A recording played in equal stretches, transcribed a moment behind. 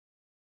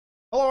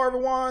Hello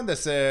everyone,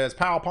 this is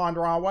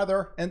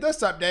ponderonweather. In this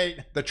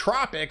update, the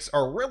tropics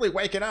are really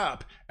waking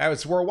up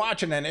as we're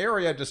watching an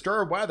area of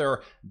disturbed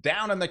weather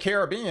down in the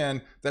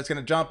Caribbean that's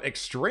going to jump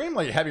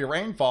extremely heavy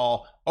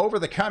rainfall over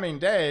the coming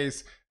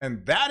days,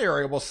 and that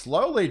area will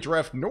slowly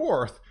drift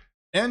north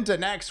into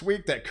next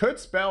week. That could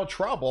spell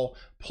trouble.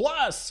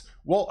 Plus,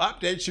 we'll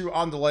update you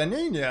on the La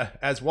Nina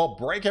as we'll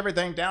break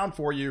everything down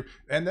for you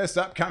in this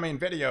upcoming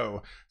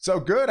video.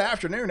 So good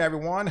afternoon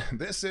everyone,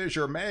 this is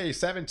your May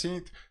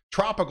 17th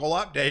tropical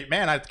update.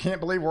 Man, I can't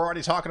believe we're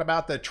already talking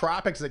about the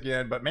tropics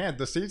again, but man,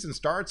 the season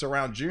starts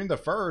around June the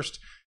 1st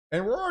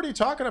and we're already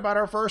talking about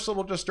our first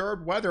little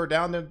disturbed weather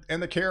down in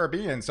the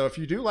Caribbean. So if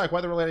you do like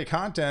weather related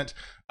content,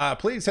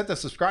 please hit the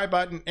subscribe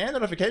button and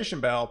notification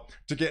bell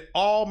to get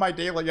all my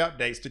daily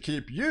updates to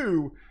keep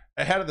you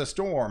ahead of the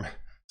storm.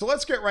 So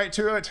let's get right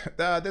to it.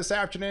 This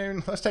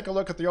afternoon, let's take a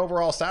look at the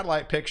overall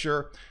satellite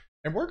picture,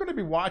 and we're going to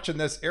be watching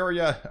this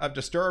area of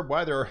disturbed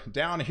weather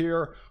down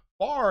here,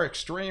 far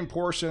extreme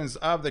portions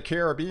of the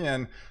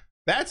Caribbean.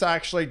 That's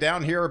actually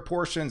down here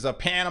portions of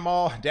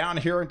Panama, down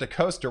here into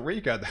Costa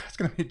Rica. That's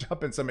going to be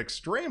dumping some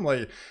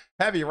extremely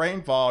heavy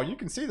rainfall. You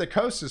can see the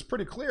coast is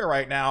pretty clear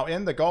right now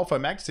in the Gulf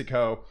of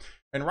Mexico.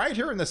 And right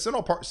here in the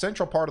central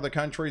part of the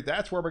country,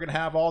 that's where we're going to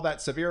have all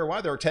that severe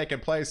weather taking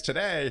place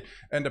today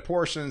into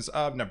portions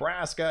of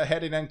Nebraska,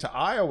 heading into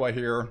Iowa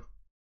here,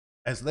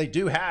 as they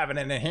do have an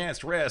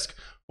enhanced risk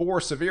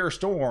for severe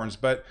storms.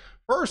 But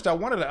first, I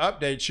wanted to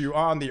update you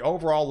on the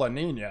overall La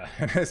Nina,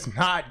 and it's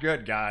not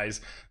good,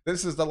 guys.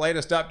 This is the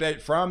latest update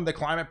from the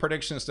Climate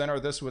Prediction Center.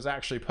 This was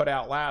actually put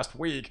out last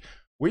week.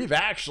 We've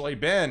actually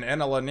been in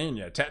a La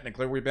Nina.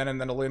 Technically, we've been in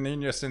the La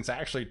Nina since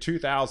actually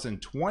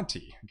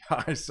 2020,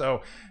 guys.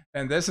 So,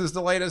 and this is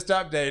the latest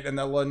update, and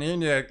the La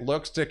Nina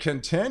looks to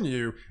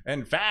continue.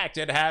 In fact,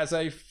 it has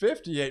a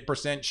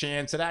 58%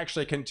 chance it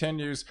actually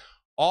continues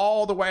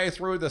all the way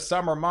through the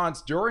summer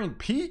months during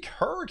peak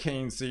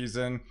hurricane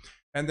season,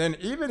 and then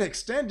even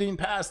extending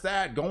past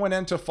that, going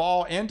into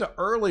fall, into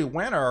early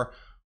winter,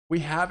 we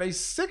have a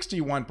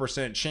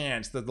 61%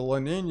 chance that the La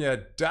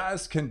Nina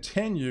does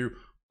continue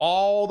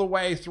all the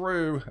way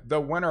through the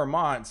winter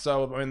months.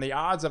 So in the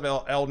odds of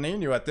El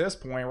Nino at this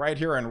point, right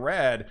here in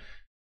red,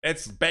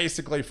 it's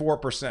basically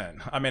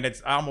 4%. I mean,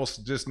 it's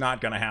almost just not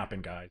going to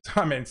happen, guys.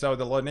 I mean, so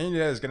the La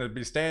Nina is going to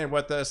be staying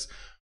with us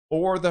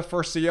for the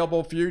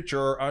foreseeable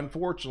future,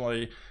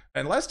 unfortunately.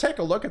 And let's take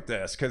a look at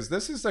this, because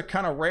this is a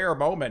kind of rare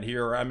moment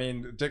here. I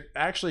mean, to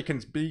actually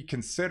can be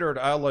considered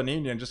a La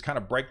Nina and just kind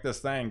of break this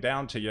thing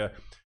down to you,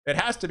 it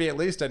has to be at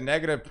least a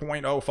negative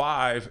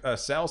 0.05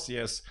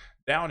 Celsius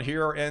down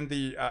here in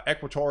the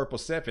equatorial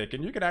Pacific.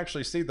 And you can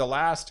actually see the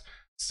last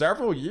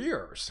several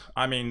years,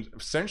 I mean,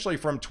 essentially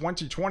from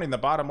 2020 in the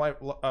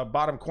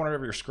bottom corner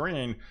of your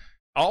screen,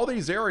 all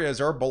these areas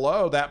are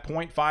below that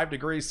 0.5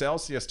 degrees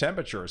Celsius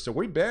temperature. So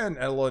we've been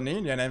at La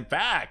Nina, and in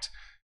fact,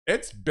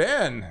 it's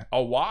been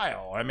a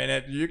while. I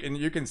mean,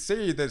 you can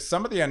see that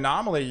some of the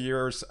anomaly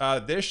years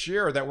this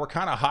year that we're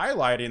kind of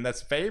highlighting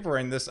that's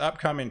favoring this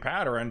upcoming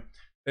pattern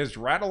is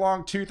right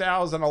along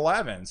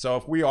 2011. So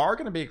if we are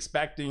going to be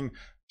expecting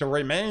to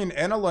remain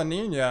in a La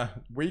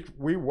Nina, we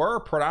were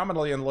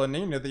predominantly in La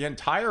Nina the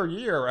entire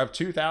year of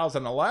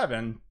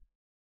 2011.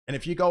 And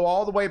if you go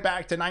all the way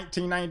back to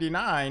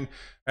 1999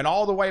 and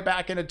all the way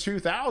back into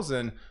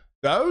 2000,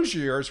 those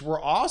years were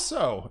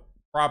also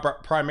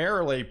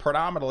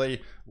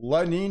predominantly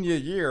La Nina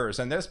years.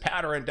 And this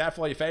pattern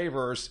definitely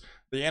favors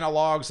the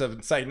analogs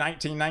of, say,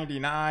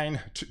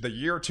 1999 to the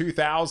year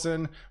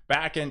 2000,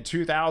 back in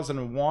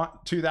 2001,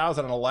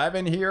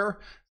 2011 here.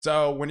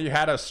 So when you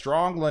had a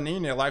strong La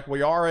Nina like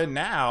we are in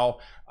now,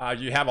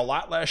 you have a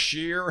lot less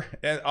shear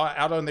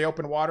out on the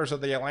open waters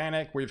of the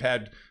Atlantic. We've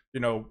had,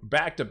 you know,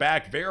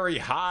 back-to-back very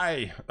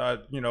high,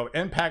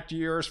 impact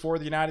years for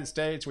the United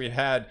States. We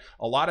had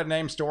a lot of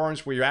named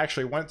storms. We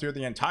actually went through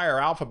the entire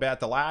alphabet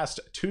the last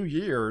 2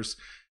 years.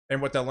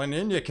 And with the La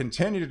Nina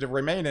continued to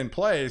remain in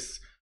place,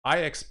 I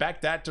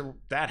expect that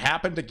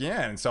happened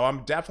again. So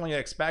I'm definitely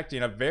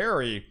expecting a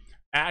very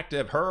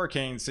active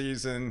hurricane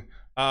season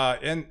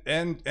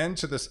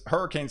into this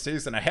hurricane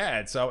season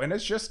ahead. So, and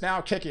it's just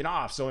now kicking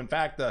off. So in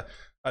fact, the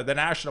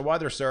National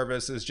Weather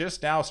Service is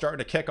just now starting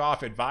to kick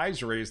off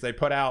advisories they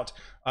put out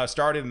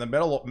starting in the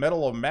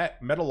middle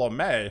of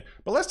May.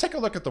 But let's take a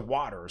look at the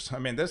waters. I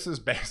mean, this is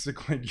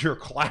basically your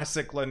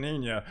classic La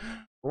Nina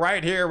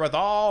right here with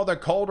all the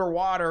colder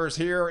waters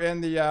here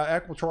in the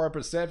equatorial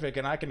Pacific,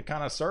 and I can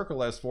kind of circle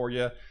this for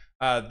you.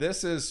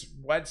 This is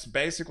what's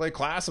basically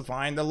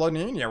classifying the La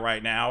Nina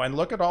right now, and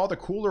look at all the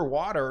cooler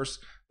waters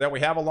that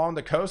we have along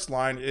the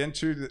coastline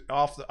into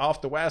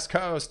off the west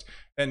coast,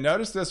 and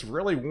notice this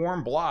really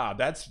warm blob.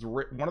 That's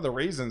one of the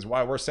reasons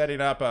why we're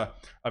setting up a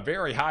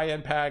very high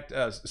impact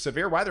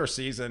severe weather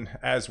season,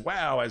 as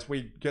well as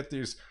we get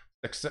these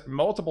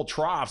multiple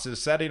troughs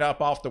is setting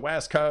up off the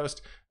west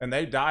coast, and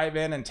they dive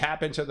in and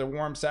tap into the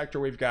warm sector.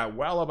 We've got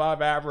well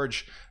above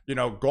average,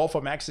 Gulf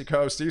of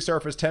Mexico sea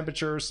surface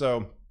temperatures.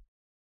 So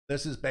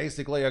this is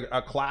basically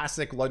a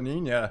classic La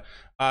Nina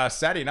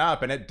setting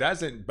up, and it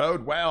doesn't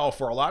bode well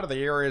for a lot of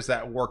the areas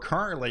that we're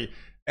currently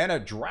and a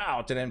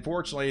drought. And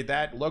unfortunately,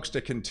 that looks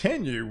to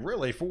continue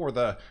really for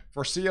the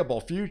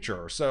foreseeable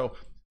future. So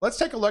let's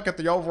take a look at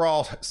the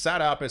overall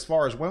setup as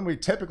far as when we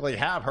typically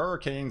have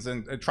hurricanes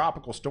and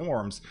tropical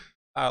storms.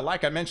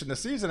 Like I mentioned, the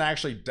season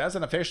actually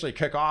doesn't officially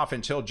kick off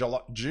until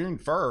June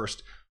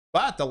 1st.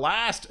 But the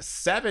last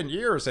 7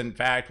 years, in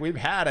fact, we've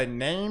had a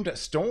named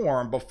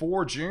storm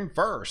before June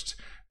 1st.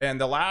 And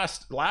the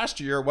last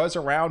year was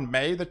around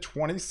May the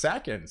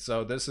 22nd.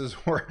 So this is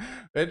where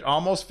it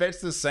almost fits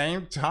the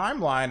same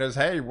timeline as,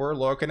 hey, we're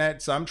looking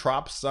at some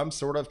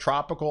sort of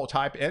tropical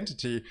type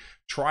entity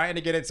trying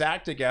to get its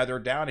act together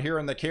down here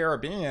in the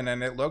Caribbean,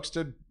 and it looks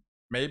to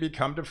maybe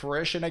come to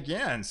fruition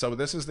again. So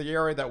this is the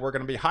area that we're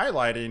going to be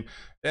highlighting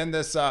in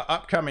this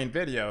upcoming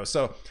video.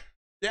 So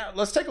yeah,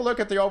 let's take a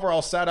look at the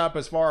overall setup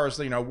as far as,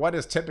 what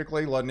is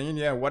typically La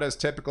Nina and what is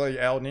typically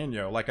El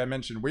Nino. Like I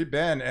mentioned, we've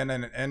been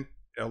in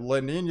a La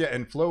Nina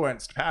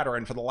influenced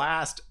pattern for the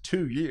last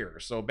 2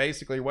 years. So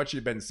basically what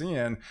you've been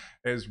seeing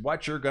is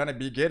what you're going to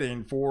be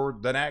getting for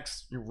the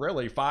next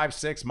really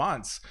 5-6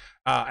 months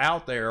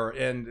out there.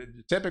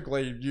 And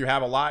typically you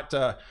have a lot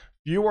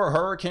fewer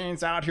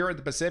hurricanes out here in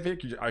the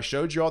Pacific. I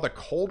showed you all the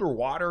colder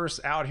waters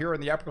out here in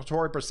the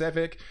equatorial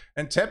Pacific.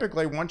 And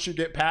typically once you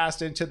get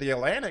past into the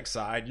Atlantic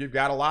side, you've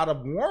got a lot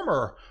of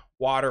warmer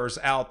waters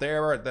out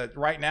there. That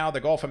right now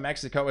the Gulf of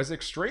Mexico is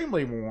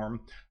extremely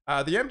warm.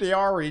 The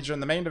MDR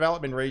region, the main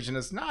development region,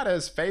 is not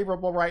as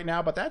favorable right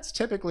now, but that's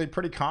typically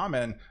pretty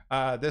common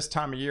this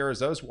time of year as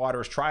those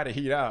waters try to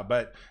heat up.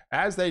 But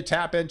as they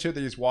tap into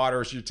these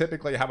waters, you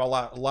typically have a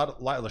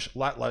lot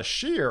less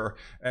shear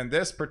in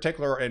this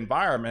particular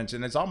environment,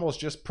 and it's almost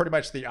just pretty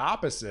much the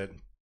opposite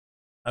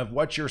of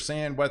what you're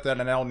seeing with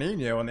an El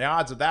Nino, and the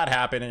odds of that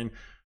happening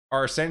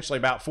are essentially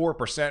about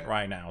 4%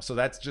 right now. So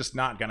that's just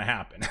not going to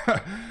happen.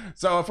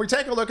 So if we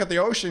take a look at the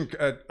ocean,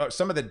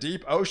 some of the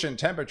deep ocean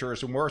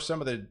temperatures and where some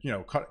of the,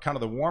 kind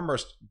of the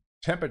warmest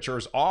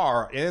temperatures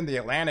are in the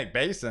Atlantic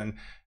basin,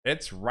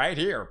 it's right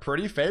here,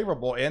 pretty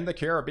favorable in the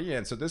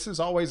Caribbean. So this is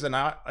always an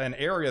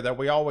area that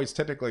we always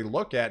typically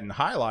look at and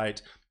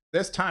highlight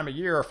this time of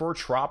year for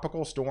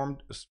tropical storm,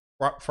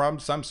 from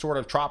some sort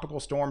of tropical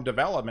storm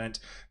development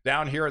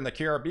down here in the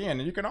Caribbean.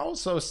 And you can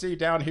also see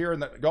down here in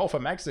the Gulf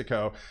of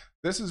Mexico,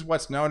 this is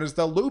what's known as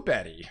the loop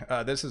eddy.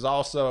 This is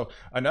also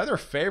another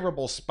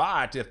favorable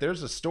spot. If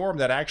there's a storm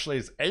that actually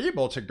is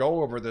able to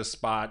go over this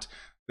spot,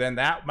 then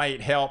that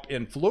might help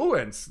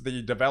influence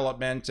the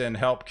development and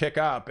help kick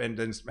up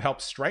and help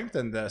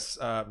strengthen this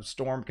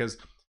storm, because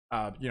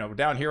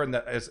down here in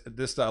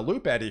this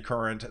loop eddy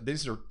current,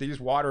 these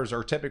waters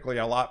are typically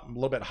a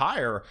little bit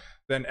higher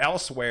than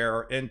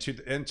elsewhere into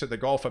the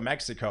Gulf of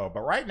Mexico.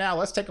 But right now,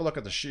 let's take a look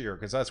at the shear,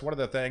 because that's one of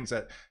the things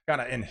that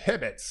kind of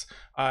inhibits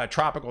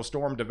tropical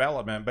storm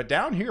development. But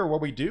down here where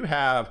we do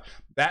have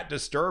that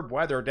disturbed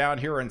weather down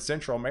here in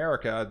Central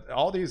America,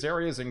 all these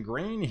areas in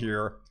green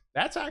here,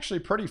 that's actually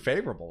pretty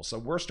favorable. So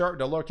we're starting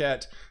to look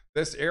at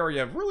this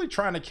area of really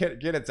trying to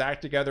get its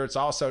act together. It's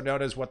also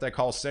known as what they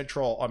call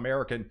Central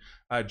American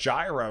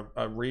gyra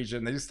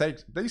region.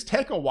 These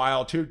take a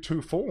while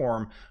to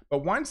form,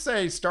 but once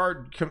they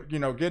start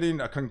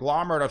getting a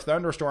conglomerate of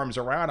thunderstorms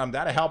around them,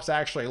 that helps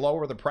actually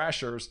lower the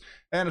pressures,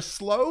 and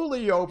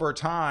slowly over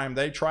time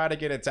they try to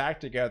get its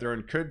act together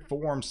and could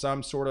form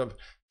some sort of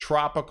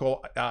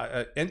tropical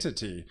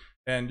entity.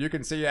 And you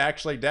can see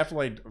actually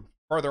definitely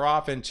further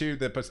off on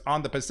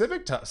the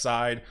Pacific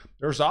side,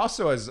 there's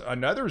also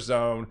another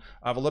zone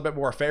of a little bit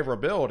more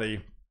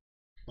favorability.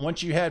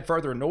 Once you head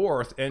further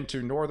north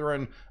into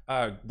northern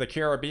the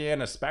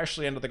Caribbean,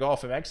 especially into the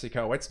Gulf of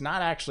Mexico, it's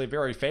not actually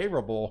very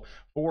favorable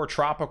for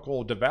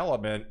tropical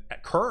development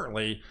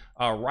currently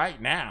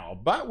right now.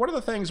 But one of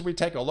the things we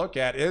take a look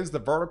at is the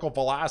vertical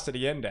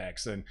velocity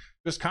index. And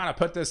just kind of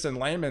put this in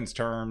layman's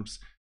terms,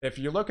 if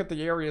you look at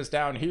the areas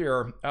down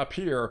here, up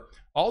here,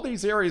 all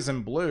these areas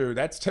in blue,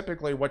 that's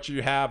typically what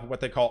you have, what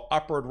they call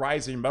upward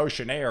rising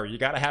motion air. You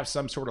got to have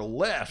some sort of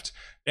lift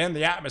in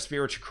the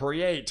atmosphere to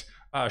create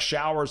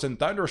showers and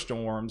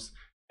thunderstorms.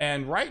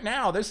 And right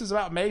now, this is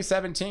about May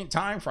 17th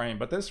timeframe,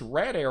 but this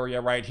red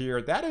area right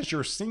here, that is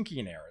your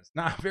sinking air. It's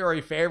not very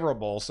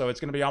favorable, so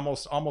it's going to be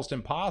almost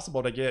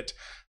impossible to get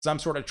some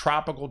sort of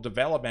tropical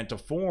development to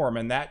form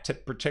in that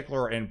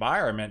particular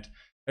environment.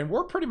 And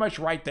we're pretty much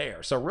right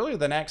there. So really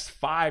the next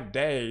 5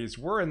 days,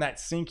 we're in that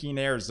sinking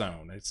air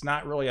zone. It's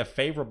not really a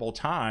favorable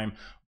time.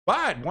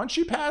 But once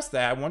you pass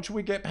that, once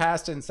we get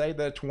past in, say,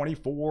 the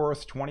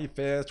 24th,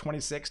 25th,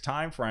 26th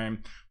time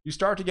frame, you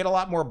start to get a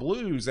lot more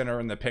blues that are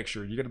in the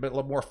picture. You get a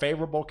little more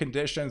favorable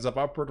conditions of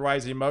upward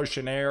rising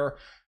motion air.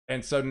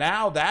 And so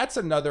now that's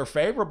another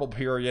favorable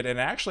period, and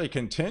actually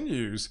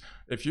continues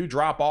if you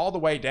drop all the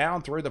way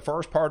down through the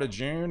first part of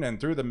June and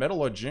through the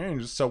middle of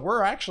June. So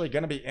we're actually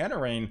going to be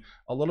entering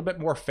a little bit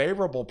more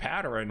favorable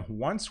pattern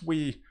once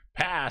we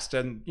passed,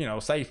 and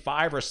say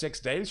 5 or 6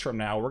 days from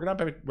now, we're going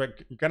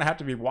to have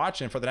to be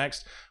watching for the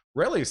next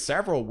really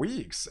several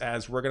weeks,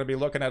 as we're going to be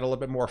looking at a little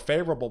bit more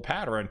favorable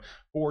pattern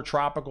for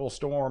tropical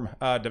storm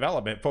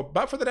development.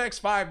 But for the next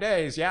 5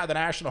 days, yeah, the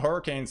National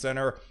Hurricane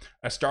Center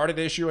started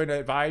issuing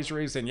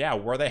advisories, and yeah,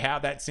 where they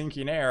have that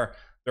sinking air,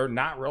 they're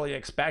not really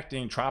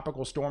expecting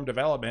tropical storm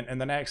development in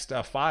the next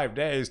 5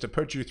 days to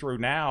put you through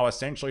now,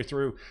 essentially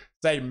through,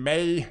 say,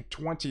 May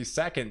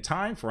 22nd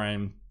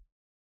timeframe.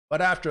 But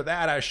after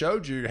that, I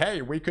showed you,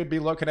 hey, we could be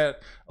looking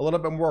at a little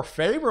bit more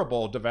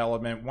favorable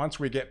development once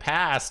we get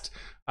past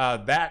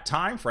that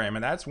time frame.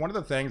 And that's one of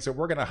the things that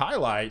we're going to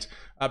highlight,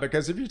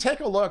 because if you take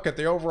a look at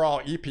the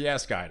overall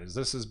EPS guidance,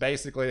 this is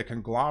basically a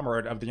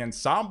conglomerate of the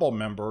ensemble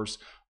members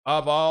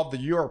of all the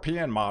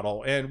European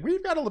model. And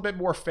we've got a little bit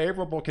more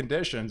favorable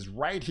conditions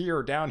right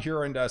here, down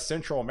here in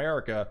Central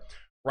America,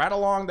 right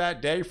along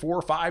that day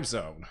 4-5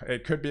 zone.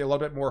 It could be a little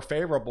bit more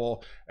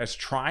favorable as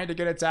trying to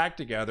get its act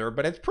together,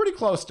 but it's pretty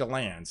close to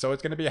land. So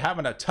it's going to be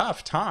having a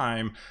tough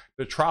time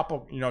to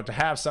to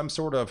have some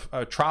sort of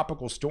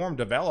tropical storm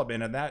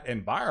development in that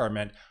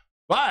environment.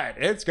 But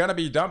it's going to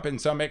be dumping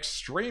some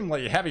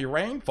extremely heavy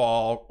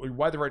rainfall,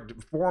 whether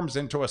it forms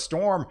into a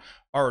storm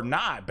or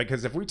not.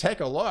 Because if we take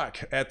a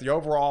look at the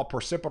overall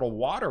precipitable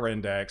water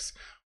index,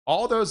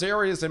 all those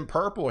areas in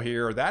purple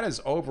here, that is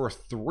over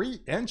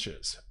 3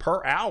 inches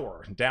per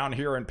hour down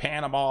here in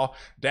Panama,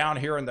 down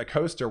here in the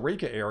Costa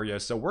Rica area.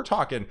 So we're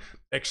talking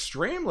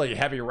extremely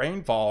heavy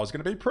rainfall is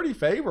going to be pretty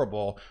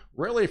favorable,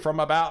 really, from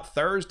about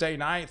Thursday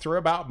night through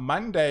about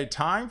Monday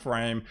time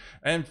frame.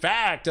 In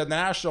fact, the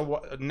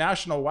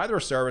National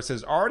Weather Service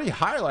has already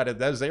highlighted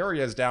those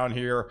areas down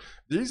here.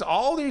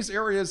 All these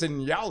areas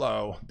in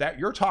yellow, that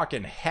you're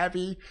talking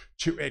heavy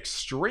to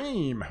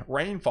extreme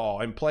rainfall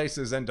in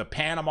places into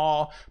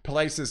Panama,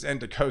 places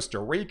into Costa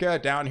Rica,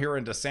 down here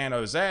into San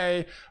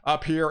Jose,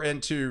 up here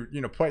into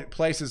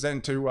places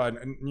into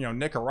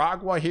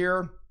Nicaragua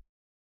here,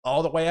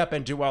 all the way up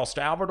into El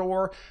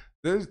Salvador.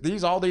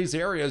 All these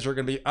areas are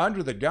going to be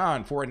under the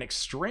gun for an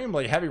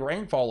extremely heavy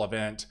rainfall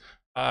event.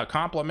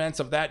 Complements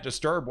of that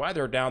disturbed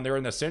weather down there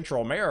in the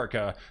Central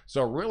America.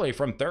 So really,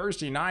 from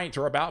Thursday night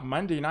to about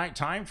Monday night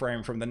time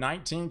frame, from the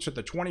 19th to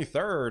the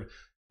 23rd,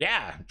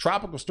 yeah,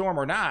 tropical storm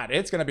or not,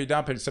 it's going to be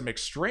dumping some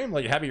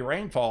extremely heavy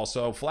rainfall.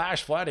 So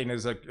flash flooding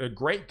is a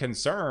great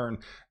concern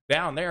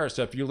down there.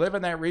 So if you live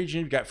in that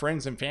region, you've got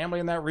friends and family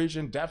in that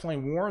region,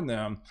 definitely warn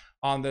them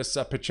on this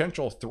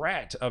potential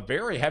threat of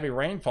very heavy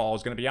rainfall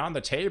is going to be on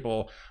the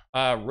table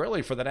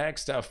really for the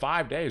next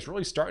 5 days,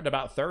 really starting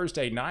about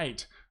Thursday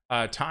night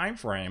time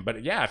frame.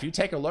 But yeah, if you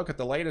take a look at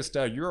the latest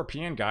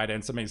European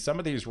guidance, I mean, some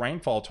of these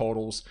rainfall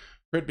totals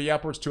could be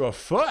upwards to a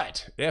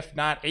foot, if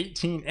not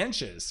 18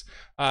 inches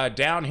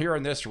down here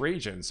in this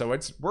region. So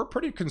we're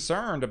pretty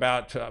concerned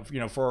about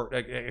for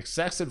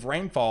excessive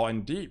rainfall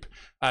and deep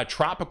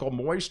tropical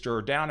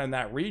moisture down in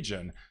that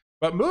region.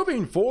 But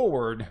moving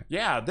forward,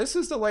 yeah, this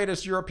is the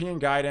latest European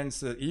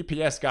guidance, the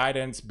EPS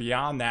guidance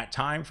beyond that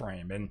time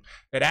frame. And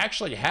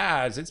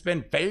it's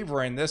been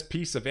favoring this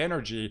piece of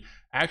energy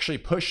actually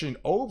pushing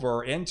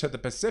over into the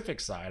Pacific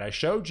side. I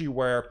showed you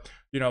where,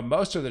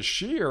 most of the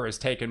shear is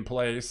taking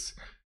place.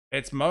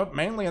 It's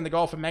mainly in the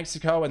Gulf of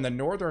Mexico and the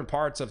northern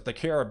parts of the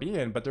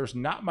Caribbean, but there's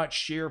not much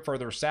shear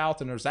further south,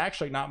 and there's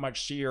actually not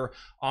much shear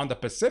on the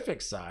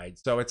Pacific side.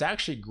 So it's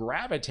actually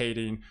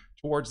gravitating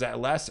towards that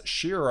less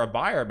sheer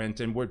environment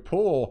and would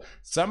pull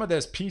some of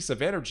this piece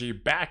of energy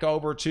back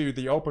over to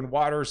the open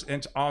waters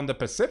on the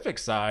Pacific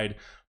side.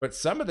 But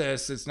some of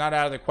this, it's not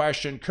out of the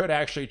question, could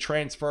actually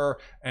transfer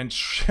and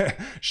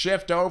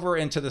shift over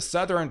into the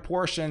southern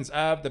portions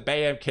of the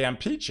Bay of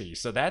Campeche.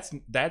 So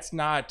that's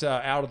not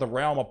out of the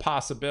realm of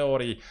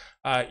possibility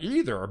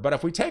either. But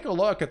if we take a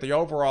look at the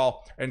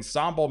overall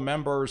ensemble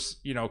members,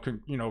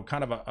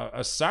 kind of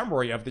a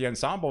summary of the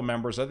ensemble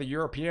members of the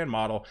European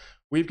model,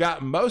 we've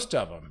got most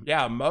of them.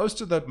 Yeah,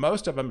 most of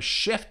them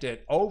shifted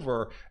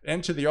over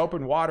into the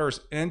open waters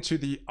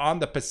on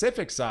the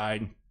Pacific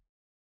side.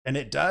 And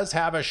it does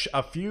have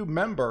a few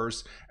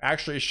members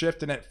actually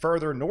shifting it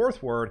further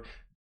northward,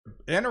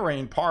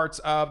 entering parts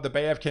of the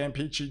Bay of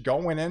Campeche,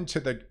 going into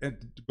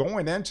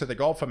the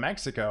Gulf of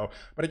Mexico.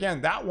 But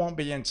again, that won't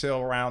be until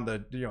around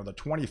the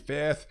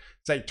 25th,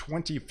 say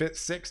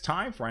 26th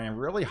time frame,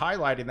 really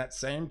highlighting that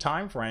same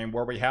time frame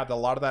where we have a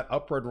lot of that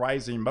upward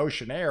rising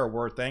motion air,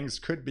 where things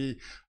could be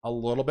a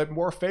little bit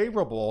more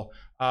favorable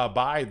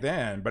by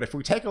then. But if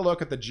we take a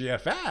look at the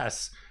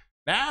GFS,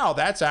 now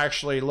that's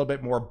actually a little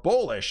bit more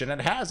bullish, and it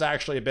has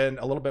actually been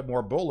a little bit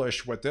more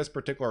bullish with this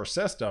particular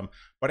system,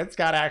 but it's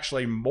got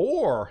actually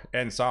more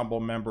ensemble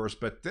members,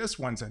 but this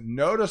one's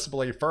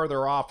noticeably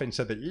further off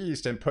into the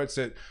east and puts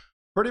it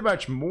pretty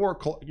much more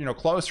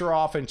closer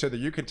off into the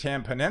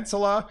Yucatan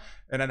Peninsula,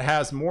 and it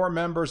has more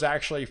members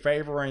actually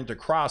favoring to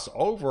cross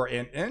over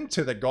and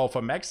into the Gulf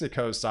of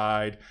Mexico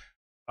side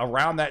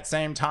around that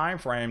same time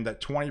frame, that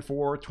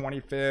 24th,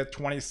 25th,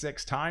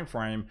 26th time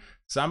frame.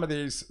 Some of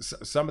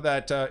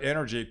that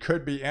energy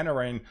could be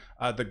entering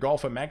the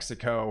Gulf of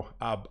Mexico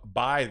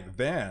by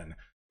then.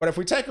 But if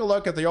we take a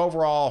look at the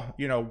overall,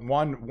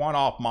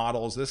 one-off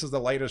models, this is the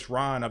latest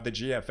run of the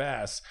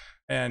GFS.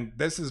 And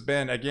this has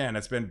been, again,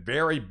 it's been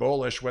very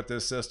bullish with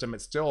this system.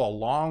 It's still a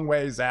long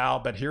ways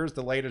out, but here's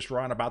the latest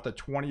run about the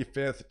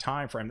 25th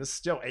time frame. This is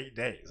still 8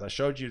 days. I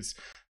showed you it's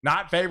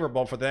not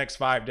favorable for the next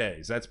 5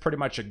 days. That's pretty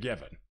much a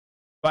given.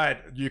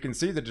 But you can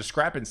see the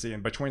discrepancy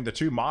in between the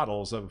two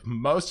models. Of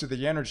most of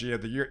the energy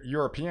of the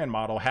European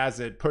model has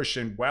it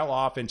pushing well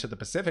off into the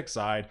Pacific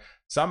side,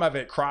 some of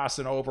it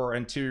crossing over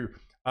into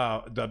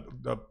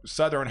the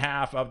southern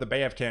half of the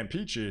Bay of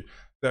Campeche.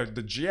 The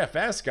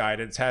GFS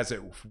guidance has it,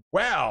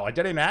 well, it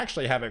didn't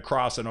actually have it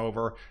crossing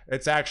over.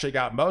 It's actually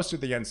got most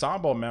of the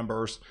ensemble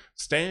members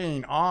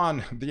staying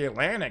on the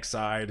Atlantic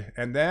side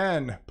and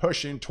then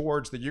pushing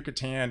towards the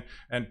Yucatan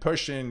and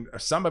pushing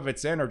some of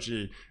its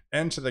energy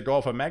into the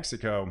Gulf of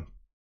Mexico.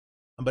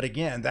 But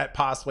again, that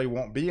possibly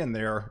won't be in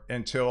there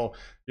until,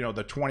 you know,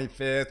 the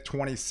 25th,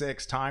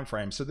 26th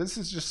timeframe. So this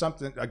is just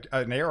something,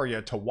 an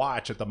area to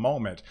watch at the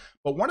moment.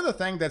 But one of the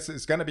things that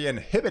is going to be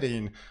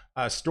inhibiting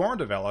storm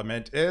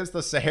development is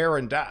the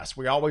Saharan dust.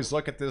 We always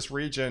look at this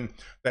region,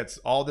 that's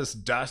all this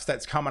dust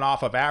that's coming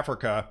off of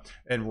Africa,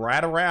 and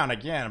right around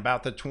again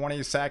about the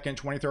 22nd,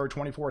 23rd,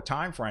 24th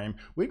timeframe,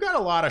 we've got a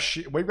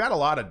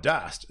lot of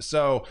dust.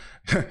 So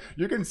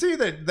you can see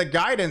that the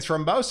guidance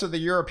from most of the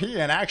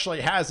European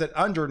actually has it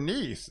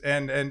underneath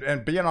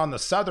and being on the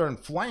southern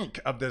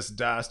flank of this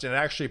dust, and it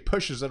actually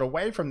pushes it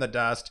away from the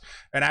dust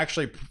and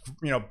actually,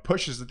 you know,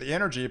 pushes the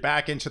energy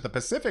back into the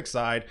Pacific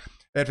side.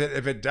 If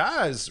it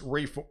does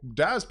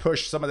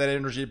push some of that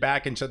energy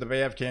back into the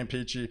Bay of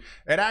Campeche,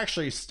 it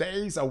actually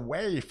stays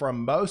away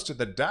from most of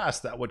the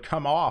dust that would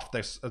come off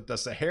the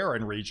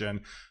Saharan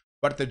region.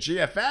 But the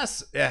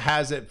GFS, it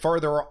has it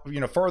further, you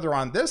know, further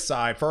on this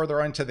side, further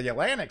into the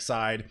Atlantic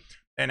side,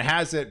 and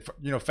has it,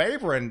 you know,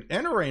 favoring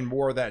entering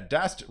more of that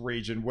dust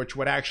region, which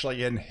would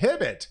actually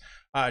inhibit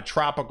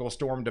tropical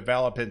storm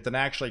development and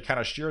actually kind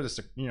of shear this,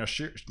 you know,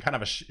 shear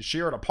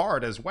it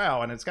apart as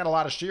well. And it's got a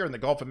lot of shear in the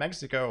Gulf of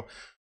Mexico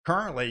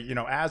currently, you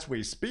know, as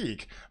we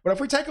speak. But if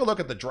we take a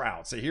look at the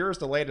drought, so here's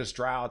the latest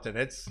drought, and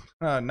it's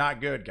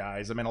not good,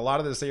 guys. I mean, a lot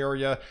of this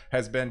area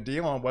has been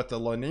dealing with the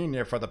La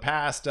Nina for the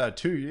past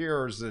 2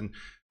 years, and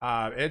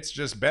it's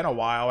just been a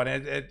while, and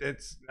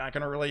it's not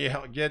going to really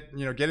get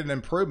an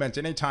improvement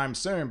anytime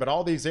soon. But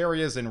all these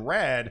areas in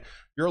red,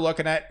 you're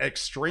looking at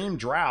extreme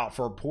drought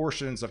for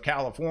portions of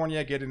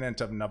California, getting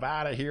into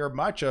Nevada here,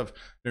 much of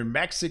New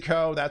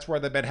Mexico. That's where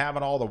they've been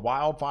having all the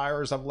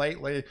wildfires of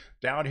lately.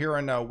 Down here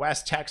in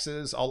West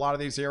Texas, a lot of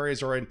these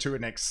areas are into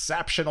an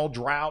exceptional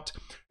drought.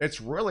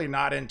 It's really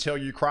not until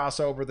you cross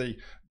over the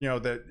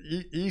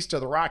east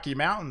of the Rocky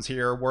Mountains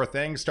here where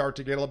things start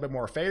to get a little bit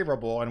more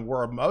favorable, and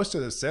where most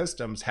of the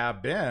systems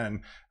have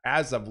been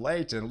as of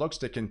late and looks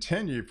to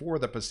continue for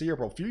the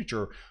foreseeable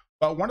future.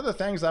 But one of the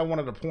things I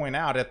wanted to point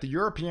out, if the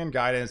European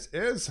guidance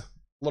is a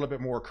little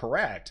bit more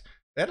correct,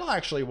 it'll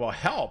actually will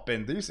help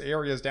in these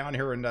areas down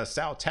here in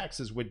South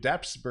Texas. Would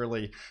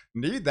desperately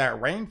need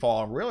that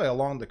rainfall, really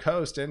along the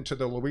coast into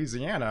the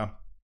Louisiana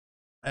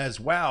as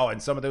well.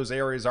 And some of those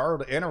areas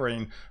are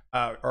entering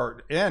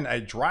or in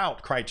a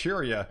drought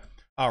criteria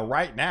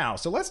right now.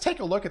 So let's take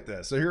a look at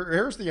this. So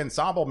here's the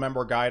ensemble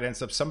member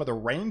guidance of some of the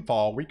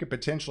rainfall we could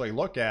potentially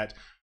look at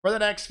for the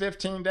next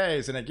 15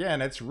 days. And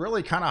again, it's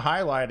really kind of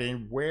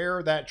highlighting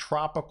where that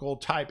tropical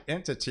type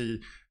entity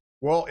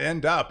will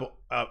end up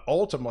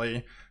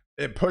ultimately.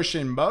 It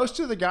pushing most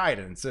of the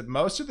guidance, that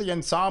most of the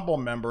ensemble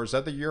members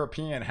of the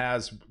European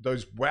has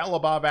those well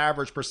above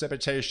average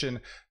precipitation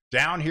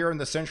down here in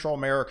the Central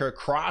America,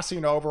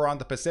 crossing over on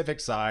the Pacific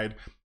side,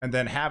 and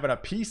then having a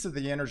piece of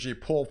the energy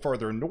pull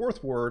further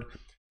northward.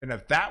 And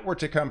if that were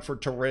to come to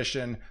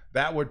fruition,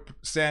 that would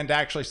send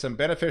actually some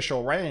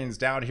beneficial rains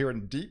down here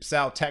in deep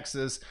South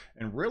Texas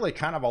and really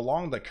kind of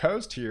along the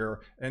coast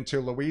here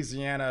into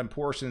Louisiana and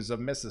portions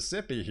of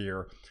Mississippi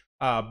here.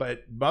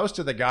 But most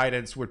of the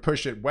guidance would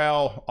push it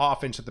well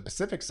off into the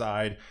Pacific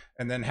side,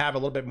 and then have a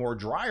little bit more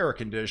drier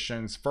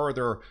conditions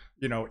further,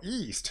 you know,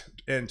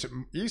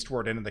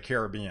 eastward into the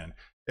Caribbean.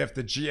 If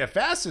the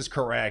GFS is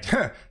correct,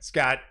 it's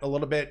got a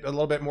little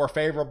bit more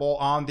favorable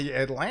on the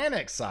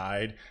Atlantic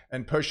side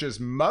and pushes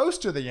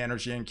most of the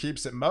energy and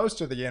keeps it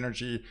most of the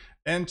energy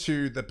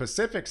into the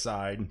Pacific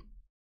side,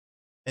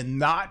 and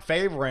not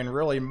favoring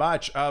really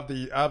much of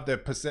the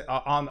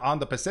on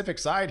the Pacific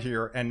side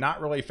here, and not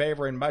really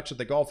favoring much of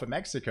the Gulf of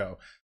Mexico.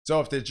 So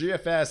if the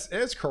GFS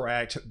is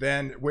correct,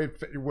 then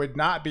would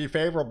not be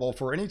favorable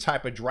for any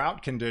type of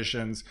drought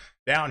conditions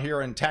down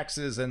here in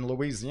Texas and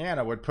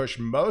Louisiana. Would push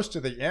most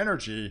of the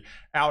energy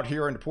out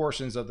here into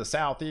portions of the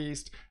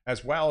Southeast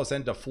as well as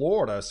into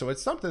Florida. So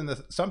it's something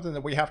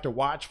that we have to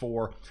watch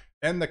for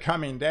in the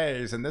coming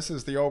days. And this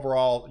is the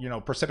overall, you know,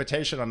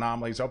 precipitation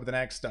anomalies over the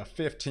next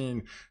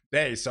 15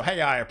 days. So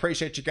hey, I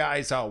appreciate you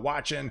guys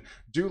watching.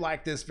 Do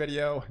like this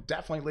video,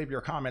 definitely leave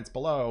your comments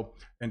below,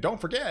 and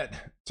don't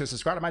forget to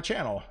subscribe to my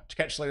channel to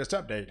catch the latest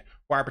update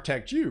where I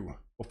protect you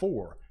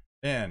before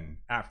and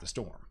after the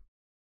storm.